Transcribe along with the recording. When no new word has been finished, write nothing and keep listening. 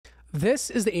This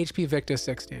is the HP Victus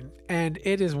 16, and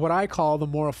it is what I call the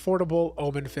more affordable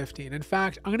Omen 15. In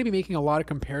fact, I'm going to be making a lot of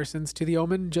comparisons to the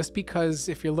Omen just because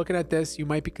if you're looking at this, you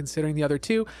might be considering the other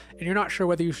two, and you're not sure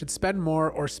whether you should spend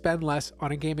more or spend less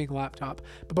on a gaming laptop.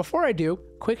 But before I do,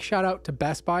 quick shout out to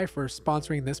Best Buy for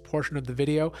sponsoring this portion of the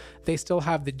video. They still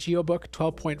have the GeoBook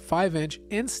 12.5 inch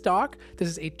in stock. This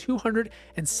is a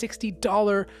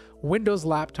 $260 Windows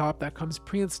laptop that comes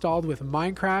pre-installed with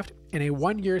Minecraft and a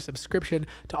 1-year subscription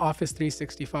to Office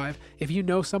 365. If you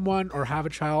know someone or have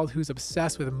a child who's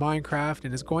obsessed with Minecraft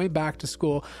and is going back to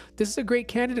school, this is a great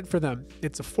candidate for them.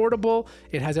 It's affordable,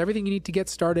 it has everything you need to get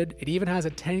started, it even has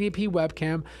a 1080p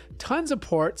webcam, tons of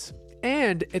ports,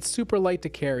 and it's super light to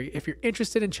carry. If you're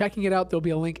interested in checking it out, there'll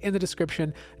be a link in the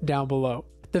description down below.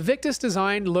 The Victus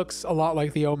design looks a lot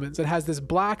like the Omen's. It has this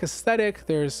black aesthetic.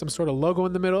 There's some sort of logo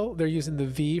in the middle. They're using the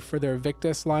V for their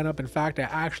Victus lineup. In fact, I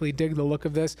actually dig the look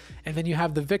of this. And then you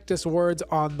have the Victus words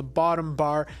on the bottom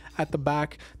bar at the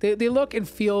back. They look and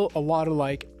feel a lot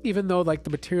alike, even though like the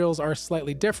materials are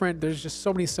slightly different. There's just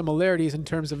so many similarities in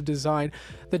terms of design.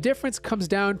 The difference comes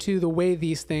down to the way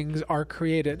these things are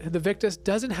created. The Victus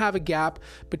doesn't have a gap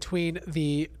between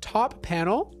the top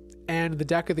panel and the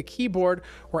deck of the keyboard,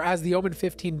 whereas the Omen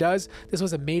 15 does. This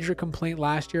was a major complaint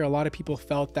last year. A lot of people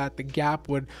felt that the gap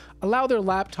would allow their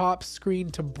laptop screen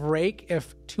to break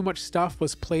if too much stuff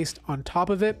was placed on top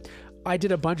of it. I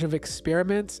did a bunch of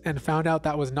experiments and found out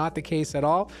that was not the case at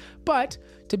all. But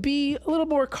to be a little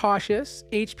more cautious,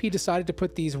 HP decided to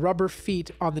put these rubber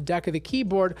feet on the deck of the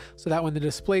keyboard so that when the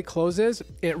display closes,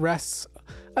 it rests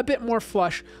a bit more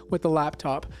flush with the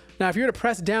laptop. Now, if you were to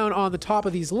press down on the top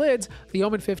of these lids, the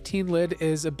Omen 15 lid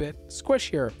is a bit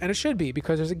squishier, and it should be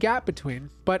because there's a gap between.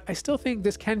 But I still think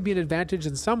this can be an advantage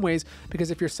in some ways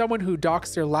because if you're someone who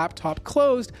docks their laptop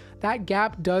closed, that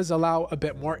gap does allow a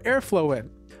bit more airflow in.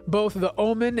 Both the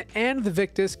Omen and the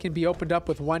Victus can be opened up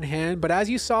with one hand, but as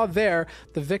you saw there,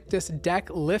 the Victus deck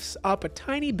lifts up a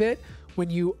tiny bit when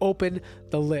you open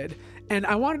the lid. And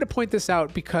I wanted to point this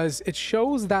out because it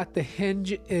shows that the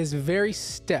hinge is very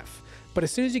stiff, but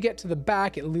as soon as you get to the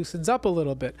back, it loosens up a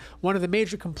little bit. One of the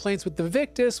major complaints with the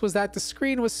Victus was that the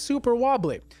screen was super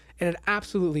wobbly, and it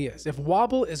absolutely is. If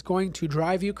wobble is going to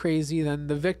drive you crazy, then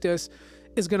the Victus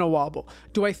is going to wobble.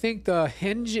 Do I think the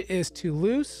hinge is too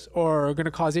loose or going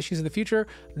to cause issues in the future?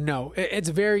 No, it's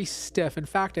very stiff. In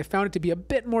fact, I found it to be a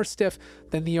bit more stiff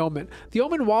than the Omen. The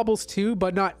Omen wobbles too,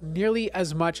 but not nearly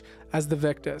as much as the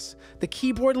Victus. The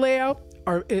keyboard layout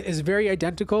is very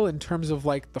identical in terms of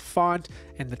like the font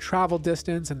and the travel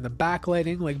distance and the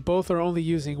backlighting. Like both are only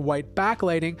using white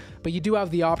backlighting, but you do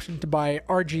have the option to buy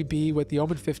RGB with the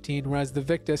Omen 15, whereas the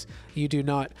Victus, you do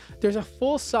not. There's a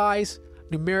full-size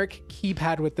numeric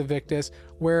keypad with the Victus,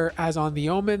 whereas on the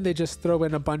Omen, they just throw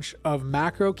in a bunch of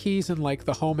macro keys and like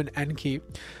the home and end key.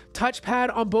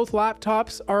 Touchpad on both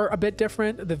laptops are a bit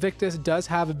different. The Victus does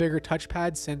have a bigger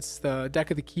touchpad since the deck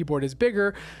of the keyboard is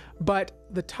bigger, but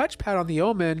the touchpad on the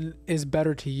Omen is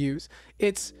better to use.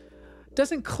 It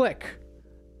doesn't click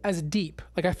as deep.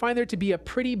 Like I find there to be a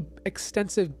pretty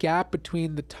extensive gap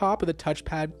between the top of the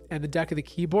touchpad and the deck of the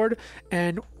keyboard.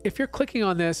 And if you're clicking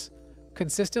on this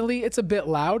consistently, it's a bit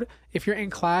loud. If you're in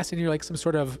class and you're like some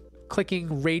sort of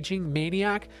clicking, raging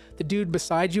maniac, the dude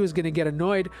beside you is going to get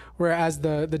annoyed, whereas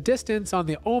the distance on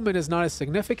the Omen is not as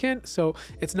significant, so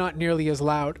it's not nearly as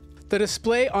loud. The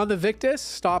display on the Victus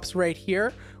stops right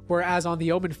here, whereas on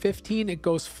the Omen 15, it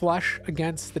goes flush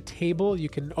against the table. You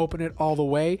can open it all the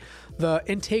way. The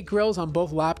intake grills on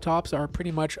both laptops are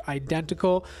pretty much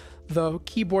identical. The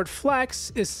keyboard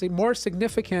flex is more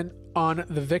significant on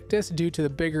the Victus due to the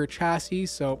bigger chassis,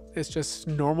 so it's just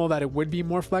normal that it would be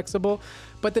more flexible.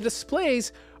 But the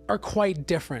displays are quite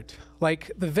different.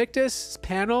 Like the Victus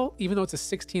panel, even though it's a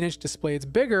 16-inch display, it's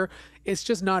bigger, it's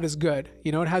just not as good.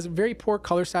 You know, it has very poor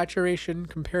color saturation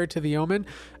compared to the Omen,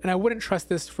 and I wouldn't trust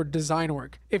this for design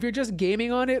work. If you're just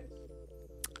gaming on it,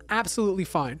 absolutely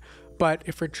fine. But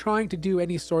if you're trying to do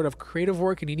any sort of creative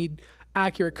work and you need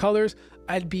accurate colors,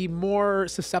 I'd be more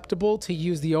susceptible to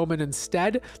use the Omen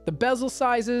instead. The bezel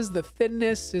sizes, the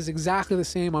thinness is exactly the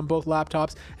same on both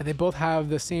laptops, and they both have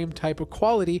the same type of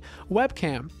quality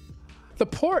webcam. The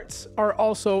ports are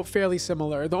also fairly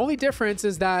similar. The only difference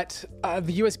is that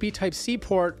the USB Type-C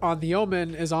port on the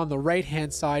Omen is on the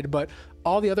right-hand side, but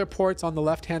all the other ports on the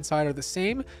left-hand side are the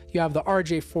same. You have the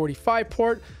RJ45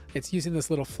 port. It's using this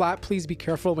little flap. Please be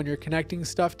careful when you're connecting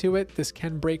stuff to it. This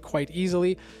can break quite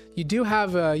easily. You do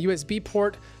have a USB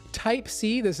port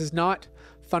Type-C. This is not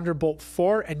Thunderbolt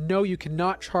 4, and no, you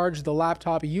cannot charge the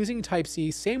laptop using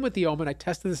Type-C. Same with the Omen. I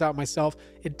tested this out myself.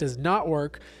 It does not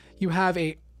work. You have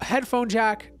a headphone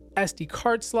jack, SD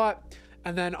card slot,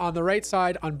 And then on the right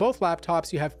side, on both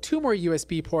laptops, you have 2 more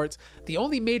USB ports. The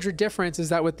only major difference is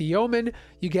that with the Omen,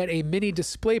 you get a mini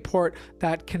display port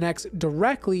that connects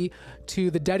directly to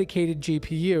the dedicated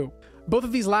GPU. Both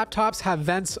of these laptops have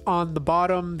vents on the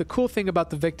bottom. The cool thing about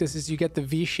the Victus is you get the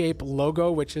V-shape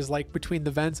logo, which is like between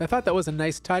the vents. I thought that was a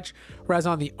nice touch, whereas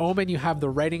on the Omen, you have the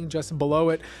writing just below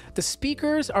it. The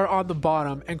speakers are on the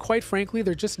bottom, and quite frankly,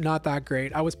 they're just not that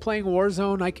great. I was playing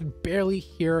Warzone, I could barely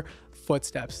hear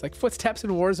footsteps. Like, footsteps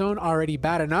in Warzone are already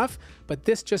bad enough, but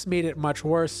this just made it much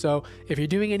worse. So if you're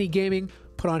doing any gaming,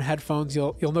 put on headphones.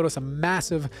 You'll notice a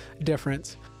massive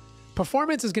difference.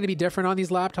 Performance is going to be different on these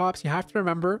laptops. You have to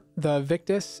remember the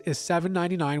Victus is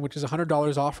 $799, which is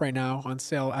 $100 off right now on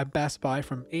sale at Best Buy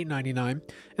from $899.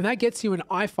 And that gets you an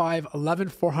i5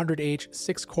 11400H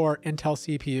 6-core Intel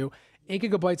CPU, 8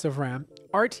 gigabytes of RAM,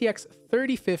 RTX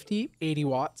 3050, 80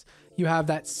 watts. You have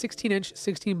that 16-inch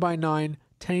 16:9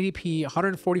 1080p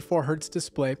 144 hertz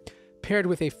display paired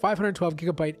with a 512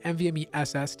 gigabyte NVMe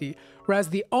SSD. Whereas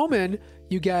the Omen,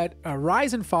 you get a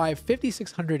Ryzen 5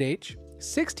 5600H,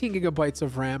 16 gigabytes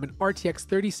of RAM, an RTX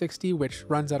 3060, which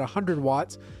runs at 100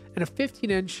 watts, and a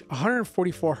 15-inch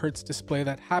 144 hertz display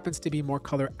that happens to be more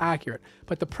color accurate.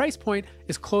 But the price point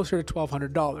is closer to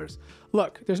 $1,200.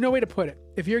 Look, there's no way to put it.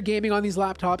 If you're gaming on these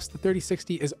laptops, the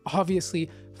 3060 is obviously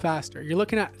faster. You're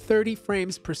looking at 30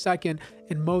 frames per second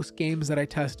in most games that I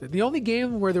tested. The only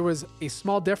game where there was a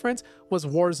small difference was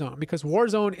Warzone, because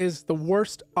Warzone is the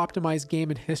worst optimized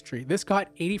game in history. This got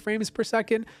 80 frames per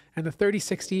second, and the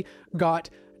 3060 got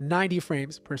 90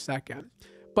 frames per second.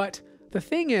 But the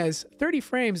thing is, 30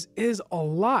 frames is a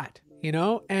lot, you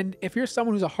know? And if you're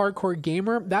someone who's a hardcore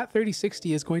gamer, that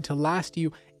 3060 is going to last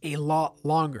you a lot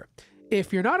longer.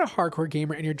 If you're not a hardcore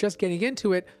gamer and you're just getting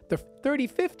into it, the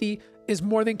 3050 is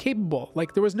more than capable.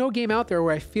 Like, there was no game out there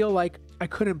where I feel like I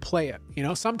couldn't play it. You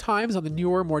know, sometimes on the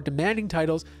newer, more demanding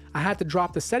titles, I had to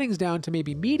drop the settings down to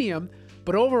maybe medium,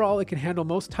 but overall it can handle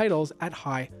most titles at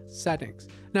high settings.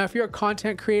 Now, if you're a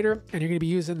content creator and you're going to be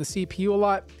using the CPU a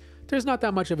lot, there's not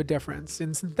that much of a difference.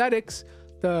 In synthetics,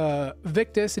 the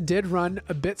Victus did run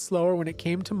a bit slower when it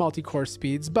came to multi-core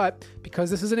speeds, but because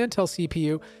this is an Intel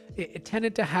CPU, it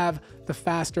tended to have the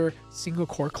faster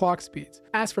single-core clock speeds.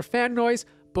 As for fan noise,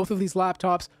 both of these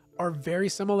laptops are very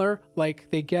similar.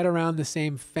 Like, they get around the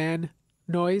same fan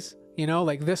noise. You know,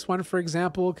 like this one, for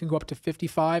example, can go up to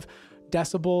 55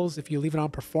 decibels if you leave it on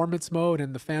performance mode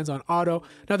and the fan's on auto.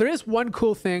 Now, there is one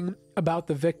cool thing about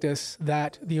the Victus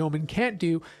that the Omen can't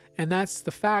do, and that's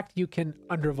the fact you can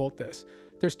undervolt this.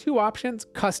 There's 2 options: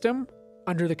 custom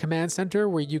under the command center,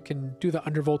 where you can do the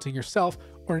undervolting yourself,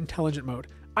 or intelligent mode.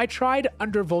 I tried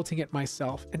undervolting it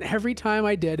myself, and every time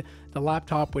I did, the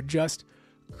laptop would just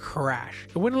crash.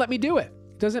 It wouldn't let me do it.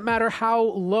 It doesn't matter how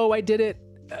low I did it,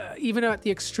 even at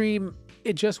the extreme,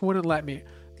 it just wouldn't let me.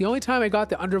 The only time I got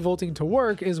the undervolting to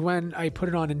work is when I put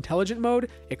it on intelligent mode.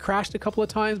 It crashed a couple of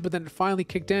times, but then it finally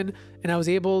kicked in, and I was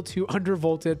able to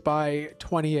undervolt it by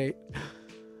 28.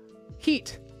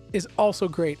 Heat is also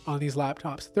great on these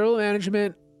laptops. Thermal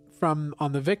management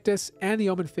on the Victus and the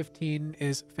Omen 15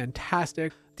 is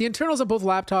fantastic. The internals of both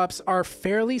laptops are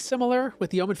fairly similar. With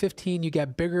the Omen 15, you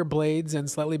get bigger blades and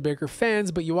slightly bigger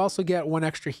fans, but you also get one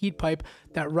extra heat pipe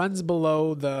that runs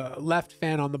below the left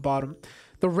fan on the bottom.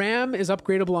 The RAM is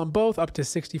upgradable on both, up to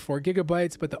 64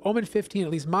 gigabytes, but the Omen 15,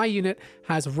 at least my unit,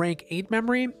 has rank 8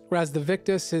 memory, whereas the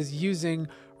Victus is using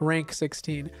rank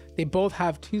 16. They both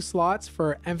have 2 slots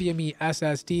for NVMe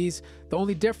SSDs. The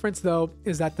only difference, though,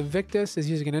 is that the Victus is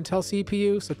using an Intel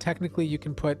CPU, so technically you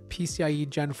can put PCIe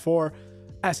Gen 4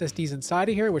 SSDs inside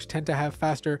of here, which tend to have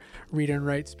faster read and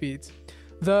write speeds.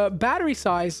 The battery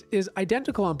size is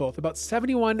identical on both, about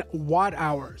 71 watt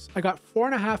hours. I got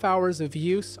 4.5 hours of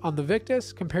use on the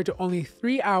Victus compared to only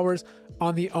 3 hours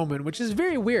on the Omen, which is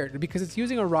very weird because it's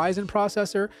using a Ryzen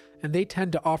processor and they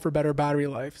tend to offer better battery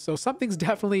life. So something's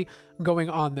definitely going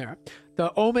on there.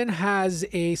 The Omen has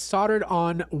a soldered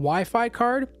on Wi-Fi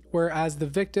card, whereas the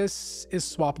Victus is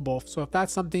swappable. So if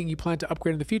that's something you plan to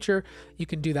upgrade in the future, you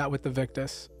can do that with the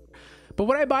Victus. But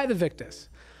would I buy the Victus?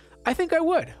 I think I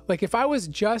would. Like, if I was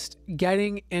just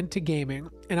getting into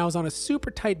gaming and I was on a super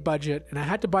tight budget and I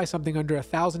had to buy something under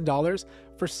 $1,000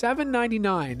 for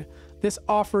 $799, this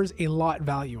offers a lot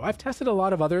value. I've tested a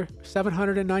lot of other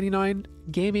 $799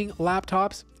 gaming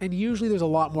laptops, and usually there's a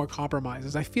lot more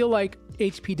compromises. I feel like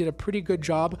HP did a pretty good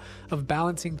job of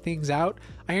balancing things out.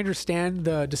 I understand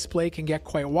the display can get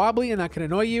quite wobbly and that can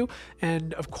annoy you.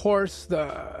 And of course,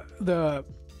 the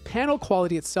panel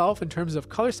quality itself in terms of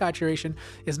color saturation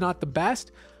is not the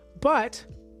best, but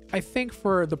I think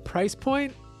for the price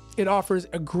point, it offers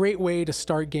a great way to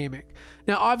start gaming.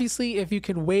 Now, obviously, if you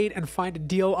can wait and find a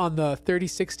deal on the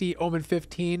 3060 Omen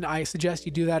 15, I suggest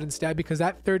you do that instead, because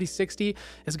that 3060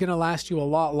 is going to last you a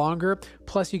lot longer.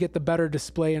 Plus, you get the better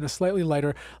display and a slightly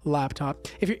lighter laptop.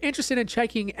 If you're interested in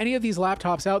checking any of these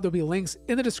laptops out, there'll be links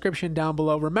in the description down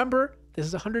below. Remember, this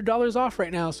is $100 off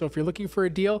right now, so if you're looking for a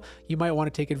deal, you might want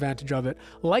to take advantage of it.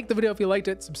 Like the video if you liked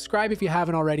it, subscribe if you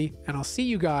haven't already, and I'll see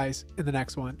you guys in the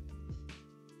next one.